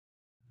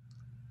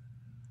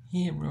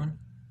Hey everyone,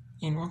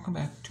 and welcome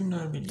back to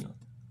another video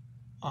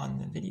on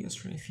the Videos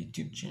for Life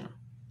YouTube channel.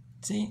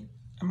 Today,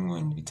 I'm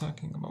going to be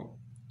talking about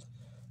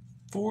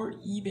 4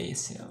 eBay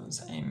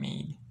sales I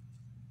made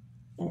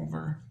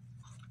over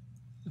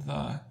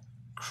the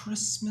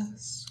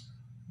Christmas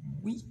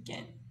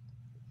weekend,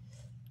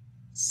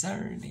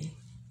 Saturday,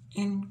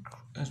 and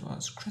as well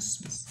as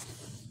Christmas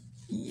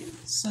Eve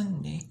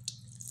Sunday,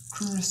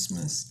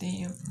 Christmas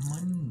Day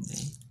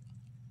Monday,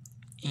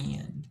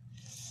 and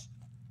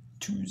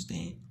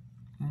Tuesday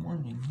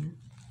morning here.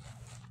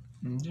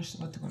 I'm just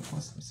about to go to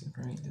post this and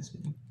create this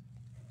video.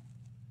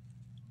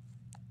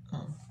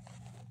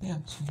 Yeah,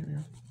 so here we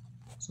are.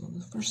 So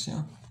the first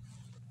sale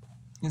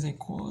is a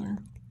Kohler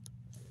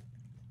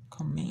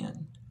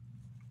Command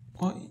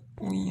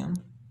OEM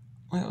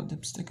oil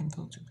dipstick and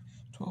filter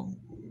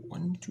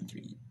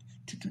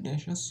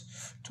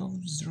 12-123-22-S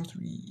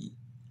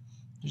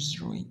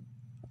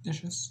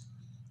 12-03-08-S.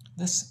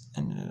 This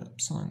ended up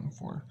selling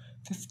for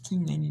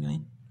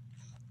 $15.99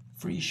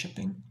 free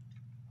shipping.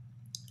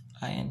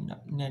 I ended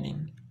up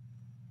netting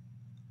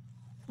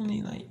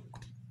only like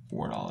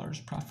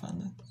 $4 profit on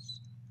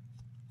this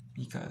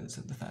because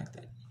of the fact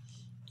that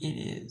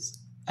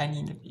I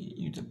need to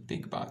use a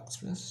big box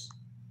for this,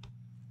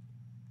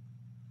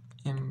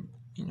 and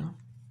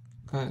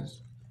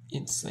because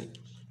it's like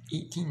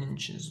 18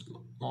 inches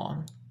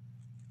long,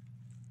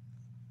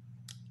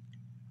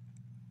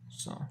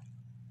 so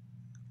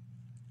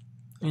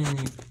I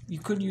mean you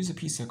could use a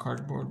piece of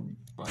cardboard,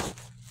 but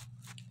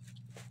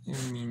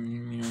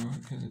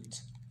because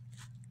it's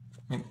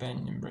might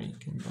bend and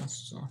break and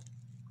bust, so you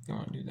don't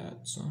want to do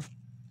that. So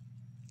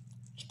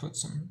just put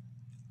some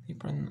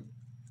paper on,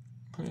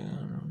 put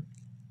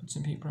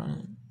some paper on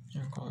it,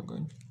 and call it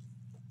good.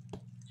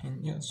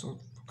 And yeah,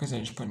 so because I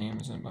just put an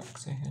Amazon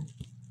box, I had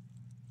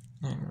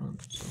 9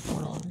 rows,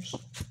 so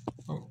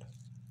 $4.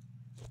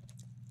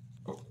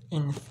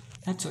 And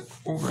that took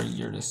over a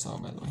year to sell,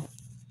 by the way.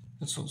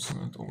 It sold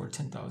something with over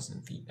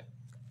 10,000 feedback.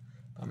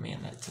 But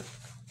man,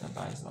 that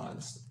buys a lot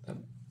of stuff.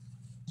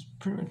 It's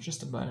pretty much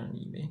just a buy on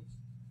eBay.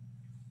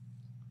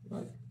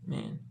 But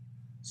man,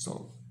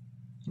 so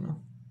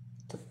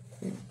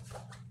it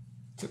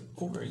took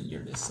over a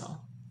year to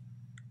sell.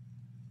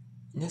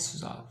 And this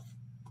was off.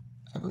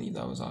 I believe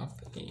that was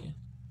off a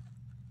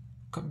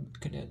Cub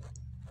Cadet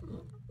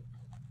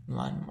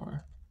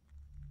lawnmower.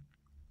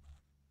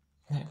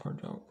 I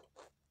poured out.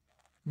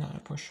 Not a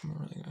push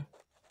mower, like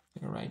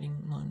a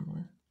riding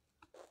lawnmower.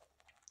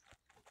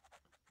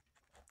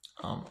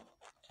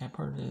 I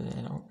parted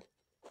it out,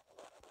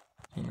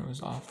 and it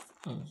was off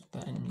of the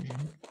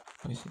engine.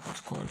 Obviously,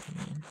 it's cold for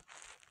me,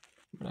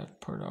 but I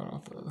poured out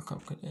off of the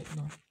Cub Cadet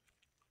though.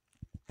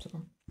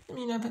 So I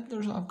mean, I bet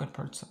there's a lot of good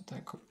parts off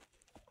that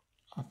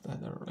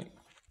are like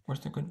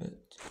worth a good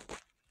bit.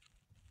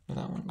 But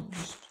that one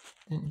just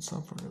didn't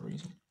sell for whatever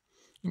reason.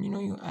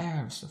 And I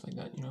have stuff like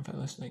that. If I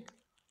list like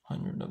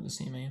 100 of the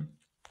same AM,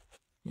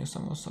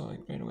 some will sell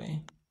like right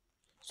away.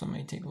 Some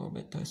might take a little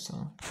bit to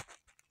sell.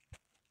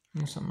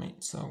 Some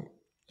might sell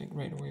like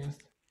right away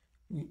with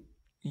a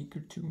week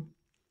or two.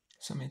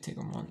 Some might take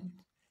a month.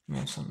 You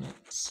have some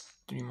that's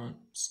 3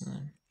 months, and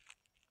then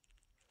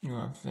you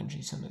have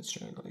eventually some that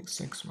struggle like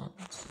 6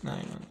 months,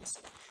 9 months,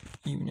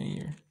 even a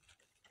year.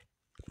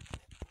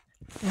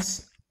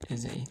 This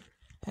is I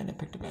had to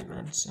pick the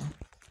background, so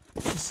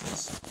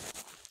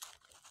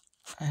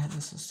I had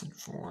this listed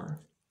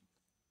for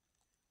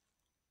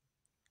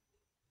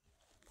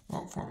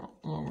about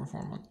over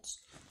 4 months.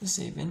 This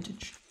is a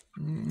vintage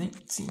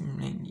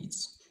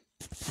 1990s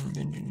and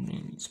vintage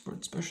 90s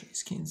sports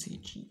specialist Kansas City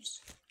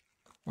Chiefs.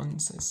 One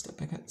says step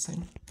back hat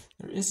sign.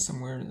 There is some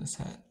wear to this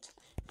hat.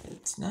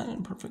 It's not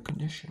in perfect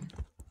condition,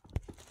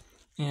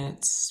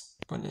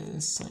 but it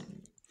is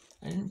signed.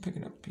 I didn't pick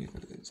it up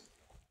because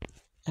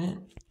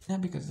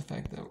not because of the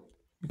fact that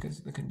because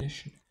of the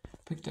condition. I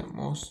picked it up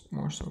more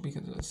so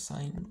because it was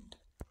signed.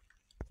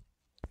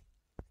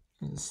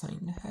 It was a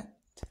signed hat,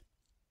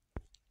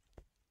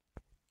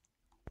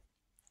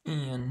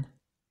 and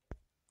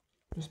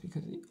just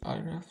because of the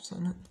autographs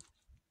on it,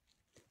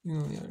 even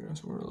though the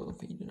autographs were a little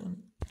faded on it.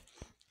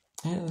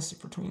 I had it listed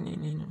for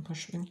 $29.99 on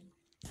pushing.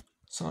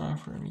 Someone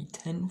offered me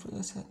 $10 for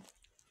this hat,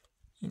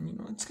 and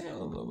it's kind of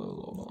a little bit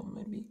lowball,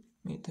 maybe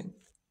think.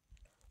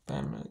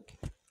 But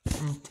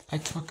I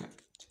took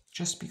it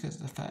just because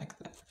of the fact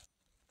that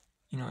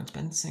it's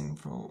been singing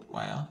for a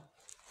while.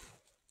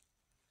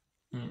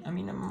 I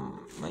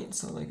might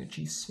sell like a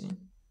Chiefs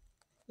fan.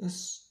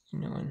 This,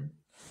 when it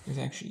was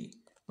actually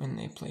when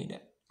they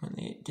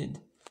did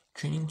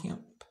training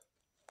camp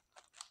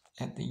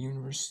at the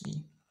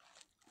University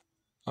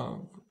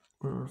of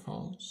River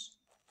Falls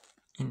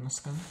in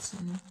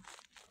Wisconsin.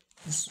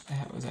 This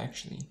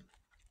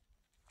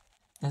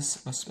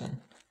must have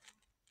been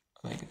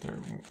like their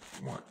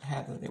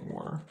hat that they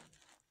wore,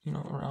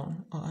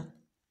 around a lot,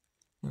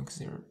 because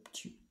they were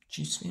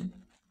Chiefs fan,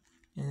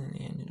 and then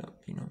they ended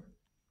up,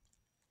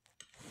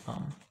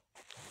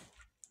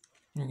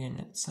 getting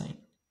it signed,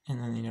 and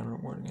then they never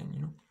wore it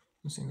again.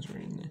 Those things were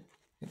in there,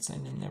 get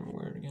signed and never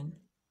wear it again,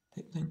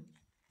 type thing.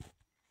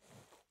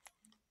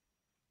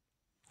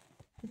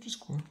 which is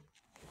cool.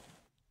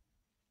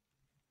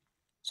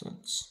 So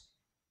it's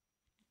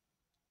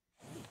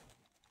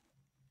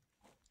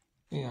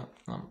yeah.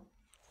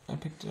 I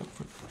picked it up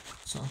for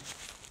so.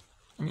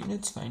 I mean,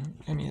 it's fine.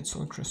 I mean, it's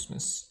on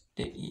Christmas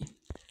Day,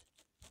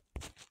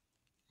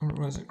 or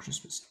was it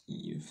Christmas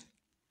Eve?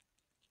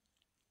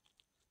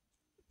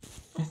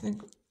 I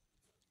think,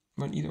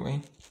 but either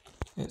way,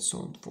 it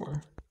sold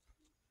for.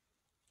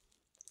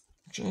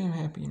 Which I am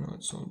happy,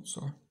 it sold.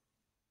 So,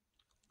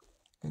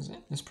 because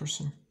this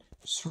person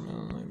is from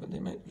Illinois, but they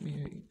might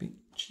be a big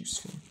Chiefs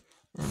fan,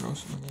 or know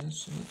someone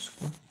is, so that's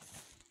cool.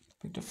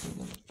 Picked up for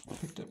them.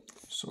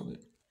 Sold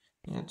it.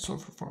 Yeah, it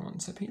sold for 4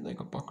 months. I paid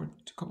like a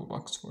couple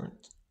bucks for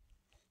it.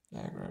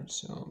 At a garage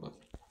sale, but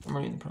I'm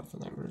already in the profit on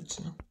that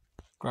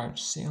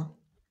garage sale.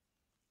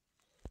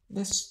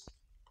 This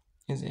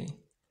is a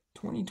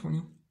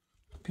 2020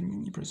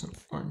 Panini Prism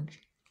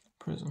Orange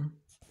Prism.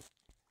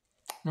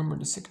 Number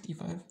to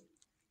 65.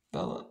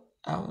 Bella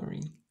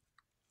Allery.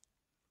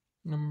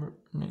 Number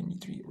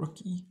 93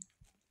 rookie.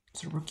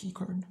 It's a rookie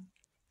card.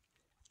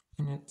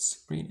 And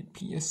it's rated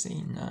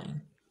PSA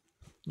 9.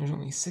 There's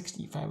only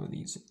 65 of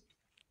these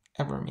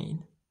ever made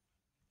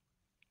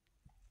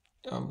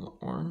of the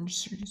orange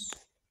series.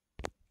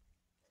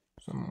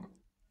 So,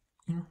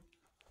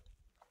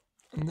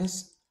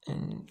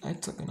 and I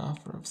took an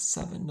offer of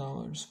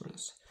 $7 for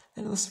this.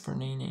 I listed for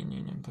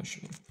 $9.99 and push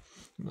it.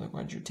 I'm like,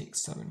 why'd you take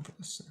 $7 for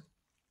this?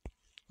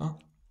 Well,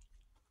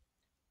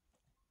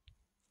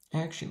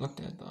 I actually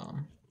looked at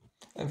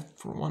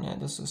for one, I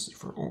had this listed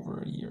for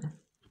over a year.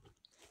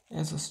 I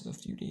had listed a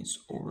few days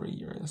over a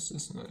year. I listed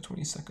this on the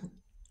 22nd,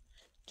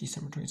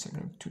 December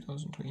 22nd of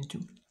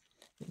 2022.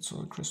 And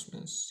so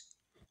Christmas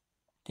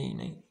Day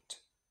night,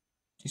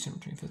 December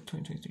 25th,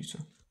 2023. So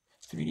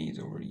 3 days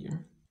over a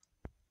year.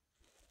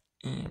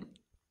 And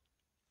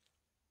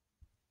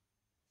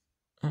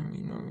I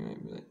mean, we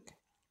might be like,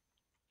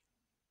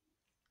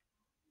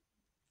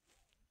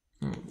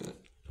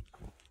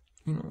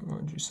 why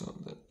would you sell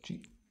that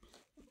cheap?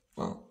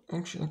 Well, I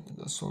actually looked at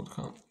the sold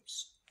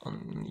comps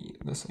on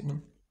this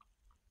item.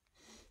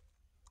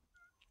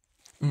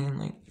 And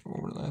like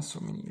over the last so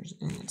many years,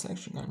 and it's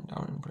actually gone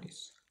down in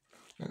price.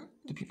 Like,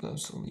 the people that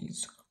have sold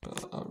these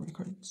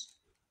cards,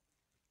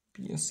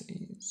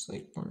 PSAs,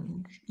 like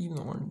orange, even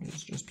the orange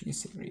is just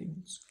PSA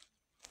grades.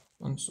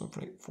 One sold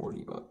for like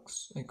 $40,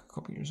 like a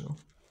couple years ago.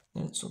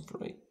 Then it sold for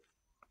like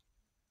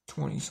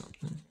 20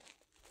 something.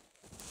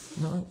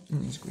 Not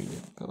in these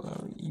graded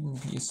Gallery, even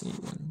PSA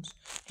ones,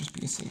 just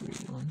PSA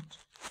graded ones,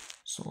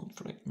 sold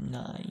for like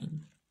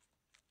 9.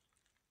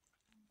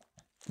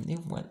 And they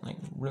went like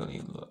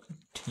really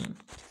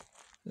tanked.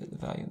 The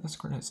value of this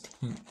card has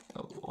tanked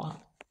a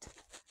lot.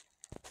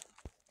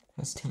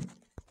 Has tanked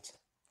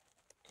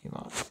a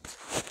lot.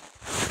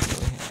 It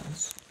really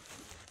has.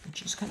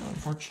 Which is kind of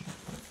unfortunate,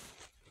 but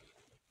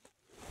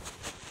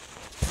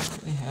it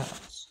really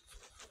has.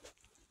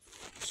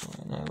 So,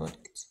 and I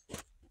looked,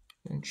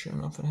 and sure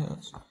enough it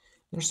has.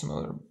 There's some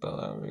other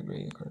Bella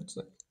graded cards,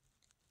 like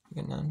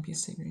a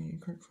non-PSA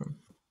graded card from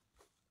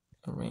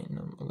a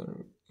random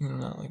other,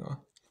 not like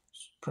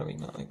probably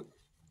not like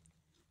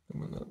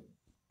one of the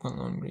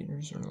well-known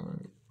graders or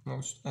the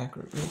most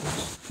accurate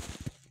graders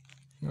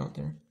out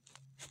there.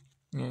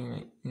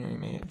 You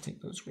might have to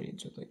take those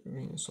grades with like a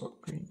green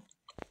assault grade.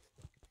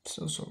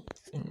 So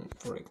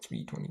for like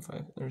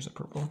 $3.25. There's a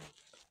purple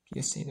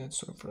PSA that's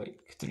sold for like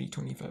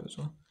 $3.25 as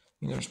well. I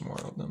mean, there's more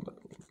of them, but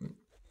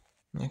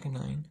like a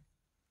 9.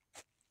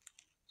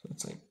 So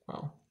it's like,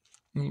 wow.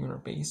 And even our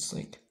base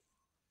like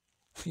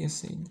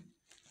PSA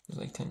was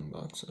like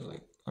 $10. So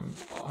like I'm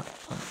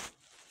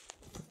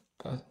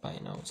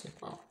buying now. It's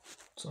like, wow.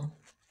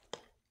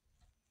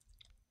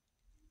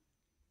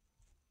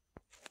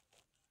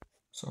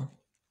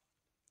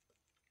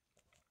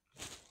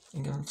 I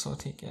guess I'll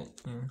take it,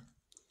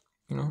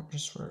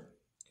 just for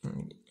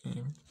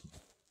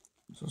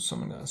so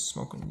someone got a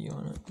smoking deal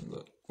on it,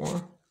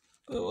 or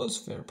it was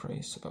fair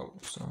price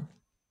about, so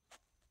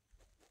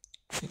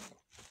like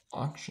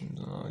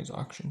auctions and all these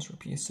auctions for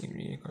PSA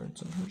graded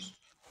cards of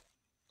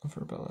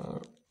her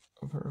Bella,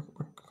 of her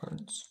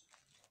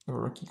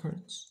rookie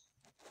cards.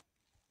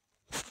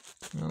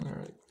 They're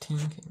like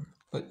tanking,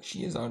 but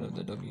she is out of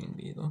the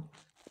WNBA though.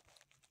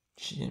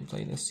 She didn't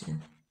play this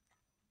year.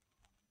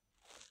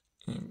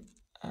 And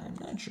I'm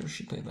not sure if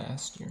she played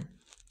last year.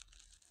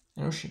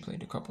 I know she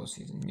played a couple of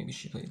seasons. Maybe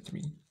she played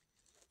 3.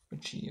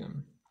 But she,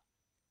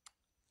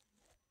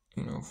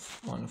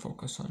 wanted to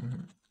focus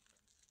on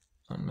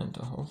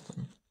mental health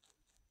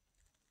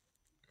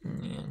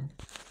and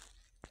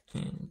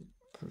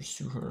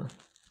pursue her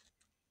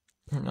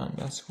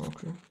non-basketball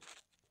career.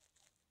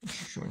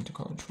 She went to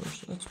college first,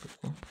 so that's pretty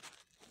cool.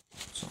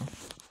 So,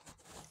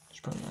 there's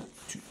probably not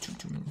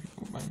too many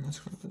people buying this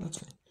card, but that's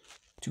fine.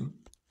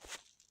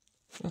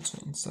 That's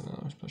fine,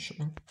 $7 plus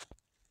shipping.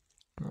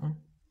 No.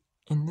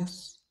 In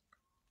these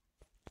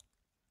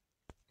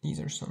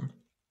are some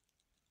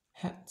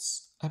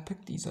hats. I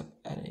picked these up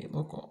at a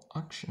local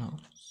auction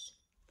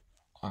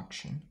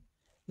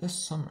this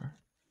summer.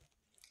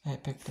 I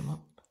picked them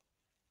up.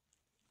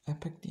 I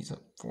picked these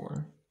up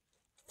for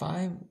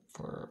 5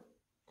 for,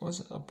 was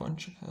it a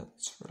bunch of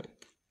hats for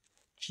like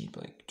cheap,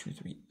 like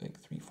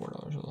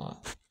 $3-4 a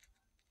lot.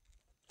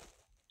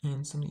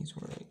 And some of these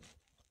were like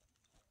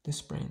this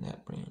brand,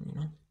 that brand, you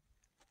know,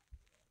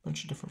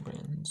 bunch of different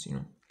brands, you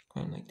know,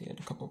 kind of like they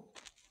had a couple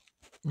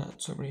not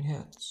so great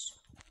hats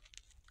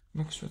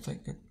mixed with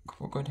like a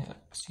couple good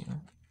hats, you know,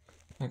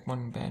 like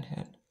one bad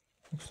hat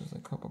mixed with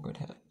like a couple good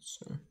hats,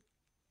 or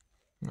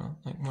you know,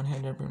 like one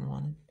hat everyone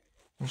wanted.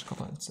 There's a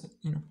couple hats that,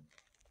 you know,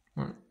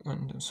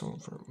 weren't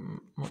sold for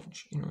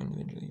much, you know,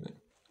 individually,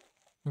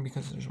 but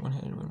because there's one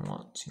hat everyone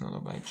wants, you know, they'll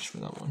buy just for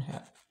that one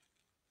hat,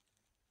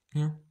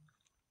 you know,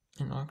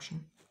 in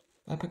auction.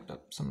 I picked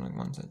up some like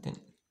ones that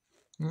didn't,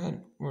 you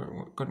know,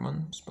 were good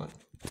ones, but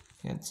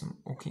they had some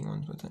okay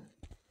ones with it.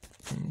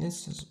 And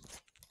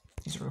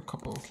these are a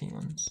couple okay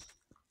ones.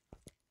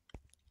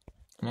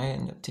 And I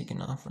ended up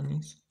taking off on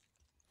these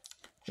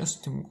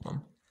just to move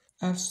them.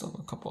 I have still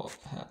a couple of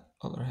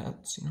other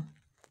hats, you know,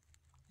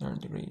 they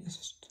aren't the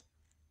greatest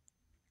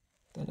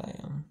that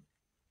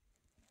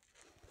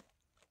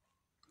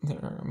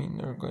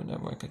they're good. I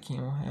have like a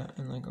camo hat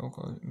and like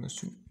a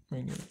suit,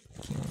 regular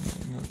camo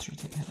military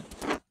type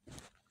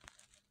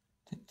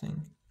thing,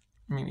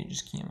 maybe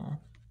just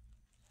camo.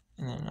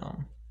 And then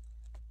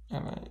I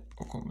have a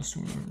Oklahoma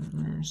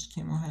Sooners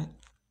camo hat,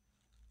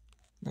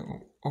 the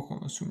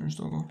Oklahoma Sooners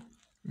logo,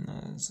 and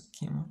that is a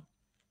camo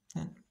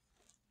hat.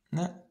 And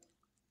that,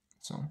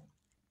 so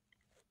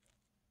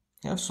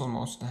yeah, I've sold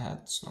most of the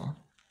hats though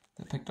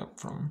that I picked up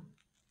from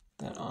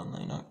that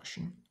online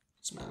auction.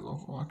 It's my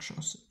local auction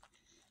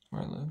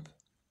where I live.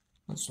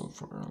 It's sold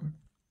for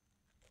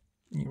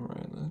near where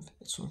I live.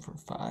 It sold for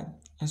 $5.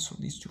 I sold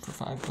these 2 for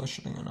 $5 plus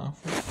shipping on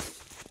offer.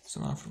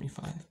 Some offered me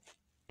 $5.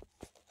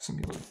 Some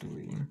people do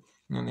it, you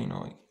know, they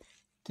know like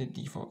the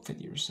default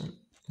 50%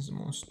 is the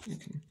most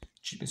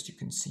cheapest you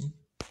can see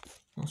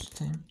most of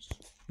the times.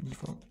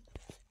 Default.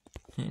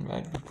 And if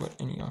I would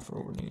put any offer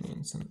over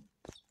 99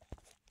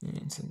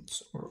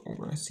 cents or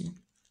over a C,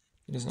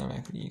 it doesn't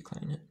automatically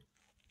decline it.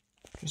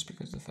 Just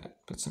because of the fact,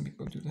 but some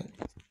people do that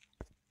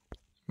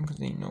because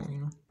they know, you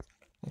know,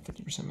 that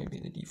 50% might be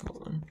the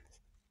default one.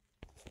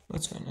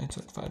 That's fine. I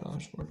took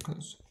 $5 for it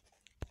because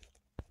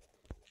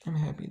I'm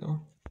happy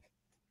though.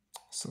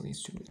 So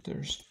these two,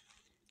 there's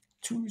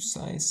 2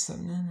 size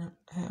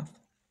 7.5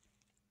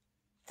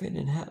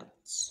 fitted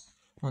hats.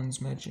 One's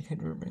Magic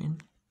Headwear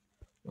brand,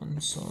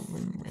 one's Solid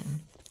Wing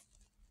brand.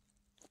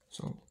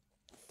 So,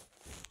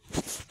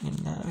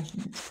 and not a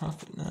huge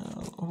profit, not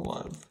a whole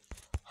lot of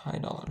high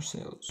dollar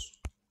sales,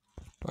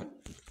 but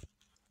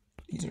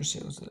these are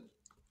sales that,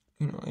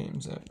 you know,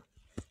 items that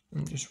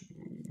I'm just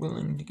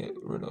willing to get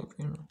rid of,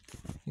 you know.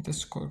 Like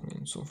this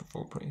cardigan sold for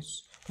full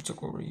price. It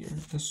took over a year.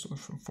 This sold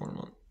for 4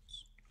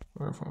 months.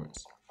 Or 4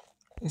 months.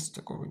 This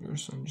took over a year,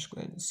 so I'm just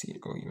glad to see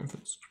it go, even if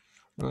it's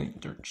really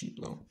dirt cheap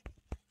though.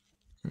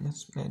 And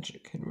this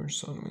Magic Headwear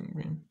Solid Wing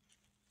brand.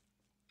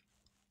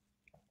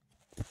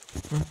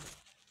 Yeah,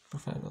 for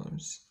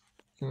 $5.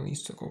 And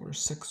these took over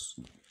 6.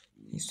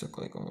 These took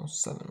like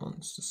almost 7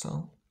 months to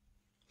sell.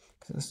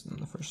 Because this is on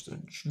the 1st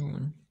of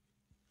June.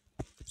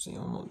 So they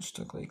almost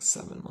took like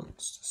 7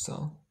 months to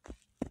sell.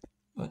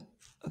 But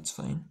that's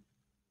fine.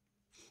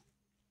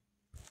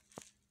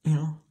 You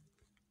know,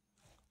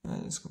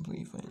 that is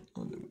completely fine.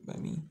 I'll do it by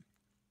me.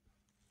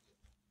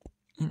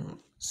 You know,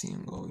 see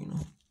him go, you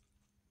know.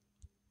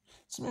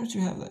 Sometimes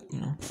you have that,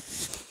 you know.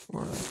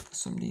 Or like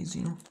some days,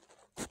 you know,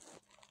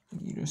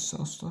 like you just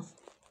sell stuff.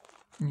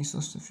 And you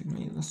sell stuff you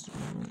made list or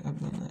whatever. I've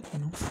done that, you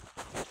know.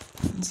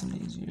 And some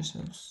days you just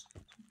have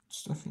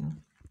stuff, you know.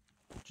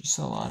 You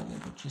sell a lot of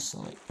it, but you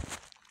sell like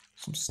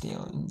some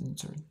stale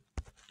inventory.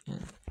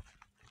 And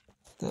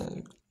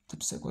the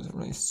dipstick wasn't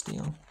really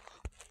stale.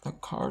 The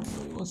card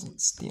really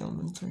wasn't stale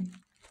inventory.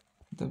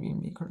 The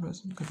WNBA card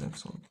wasn't, because I've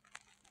sold.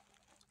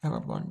 I have a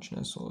bunch and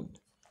I sold,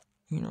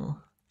 you know,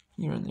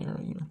 here and there,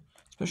 you know,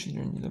 especially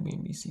during the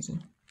WNBA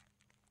season.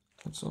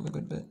 I've sold a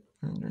good bit,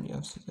 and during the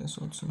off season I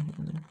sold some here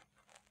and there.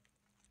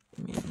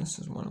 I mean, this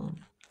is one of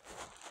them.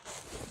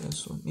 Yeah,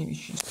 so maybe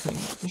she's playing.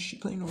 Is she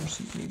playing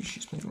overseas? Maybe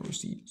she's playing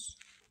overseas.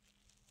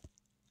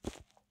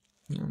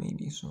 You know,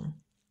 maybe so.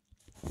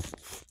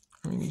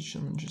 Or maybe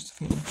I'm just a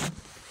fan of her.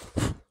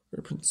 Or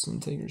a Princeton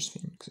Tigers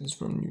fan, because it's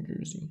from New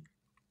Jersey.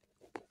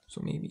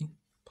 So maybe,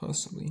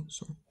 possibly.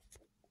 So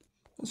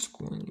that's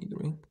cool in either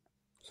way.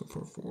 So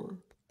for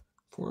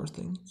four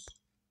things,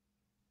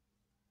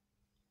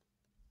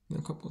 and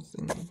a couple of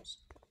things,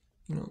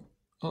 you know,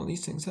 all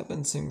these things have been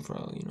the same for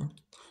all, you know.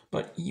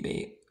 But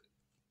eBay,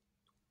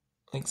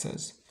 like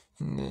says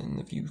in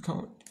the view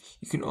count,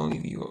 you can only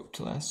view up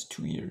to last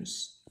 2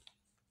 years,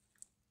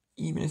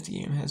 even if the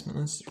game has been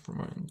listed for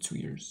more than 2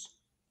 years.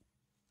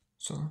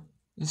 So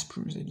this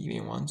proves that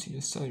eBay wants you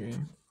to sell your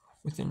game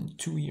within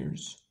 2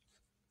 years,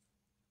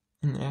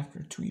 and then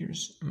after 2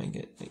 years, it might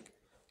get like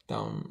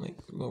down, like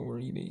lower.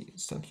 eBay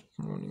stops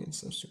promoting and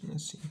stuff soon.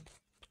 Let's see.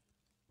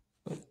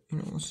 But you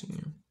know, we'll see. You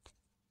know.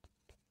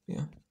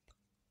 Yeah.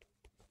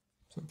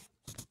 So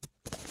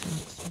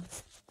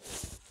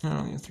I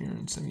only have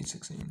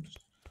 376 games.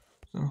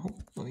 So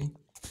hopefully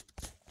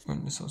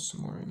going to sell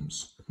some more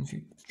items in the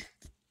future,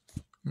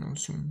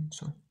 soon.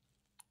 So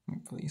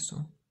hopefully,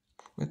 so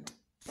with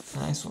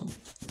and I sold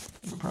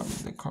probably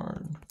the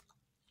card,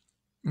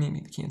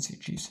 maybe the Kansas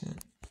City Chiefs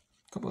hit.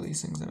 A couple of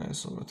these things that I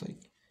sold with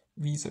like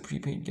Visa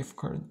prepaid gift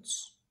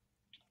cards.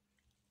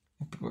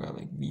 If people got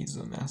like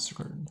Visa,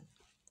 MasterCard,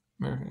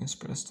 American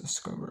Express,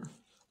 Discover,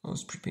 all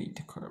those prepaid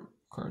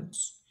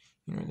cards,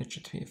 that you have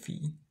to pay a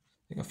fee,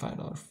 like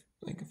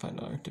a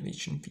 $5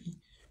 activation fee,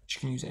 which you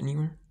can use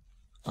anywhere,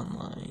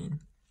 online,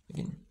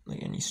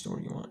 like any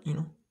store you want,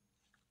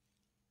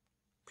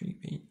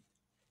 prepaid.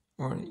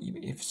 Or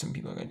eBay, if some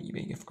people got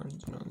eBay gift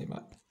cards, they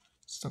bought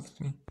stuff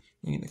with me.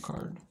 Maybe the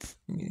card,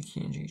 maybe the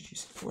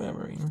KNG,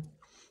 whatever, Even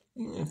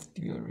if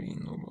people are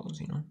reading low balls,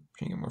 trying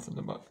to get more for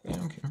the buck. I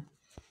don't care.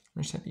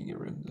 I'm just happy to get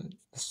rid of the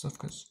stuff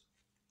because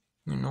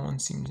no one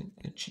seems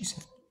at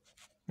cheesehead.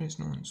 There's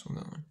no one sold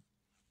that one.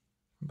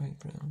 I'll buy it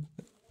for that one.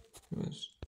 But it was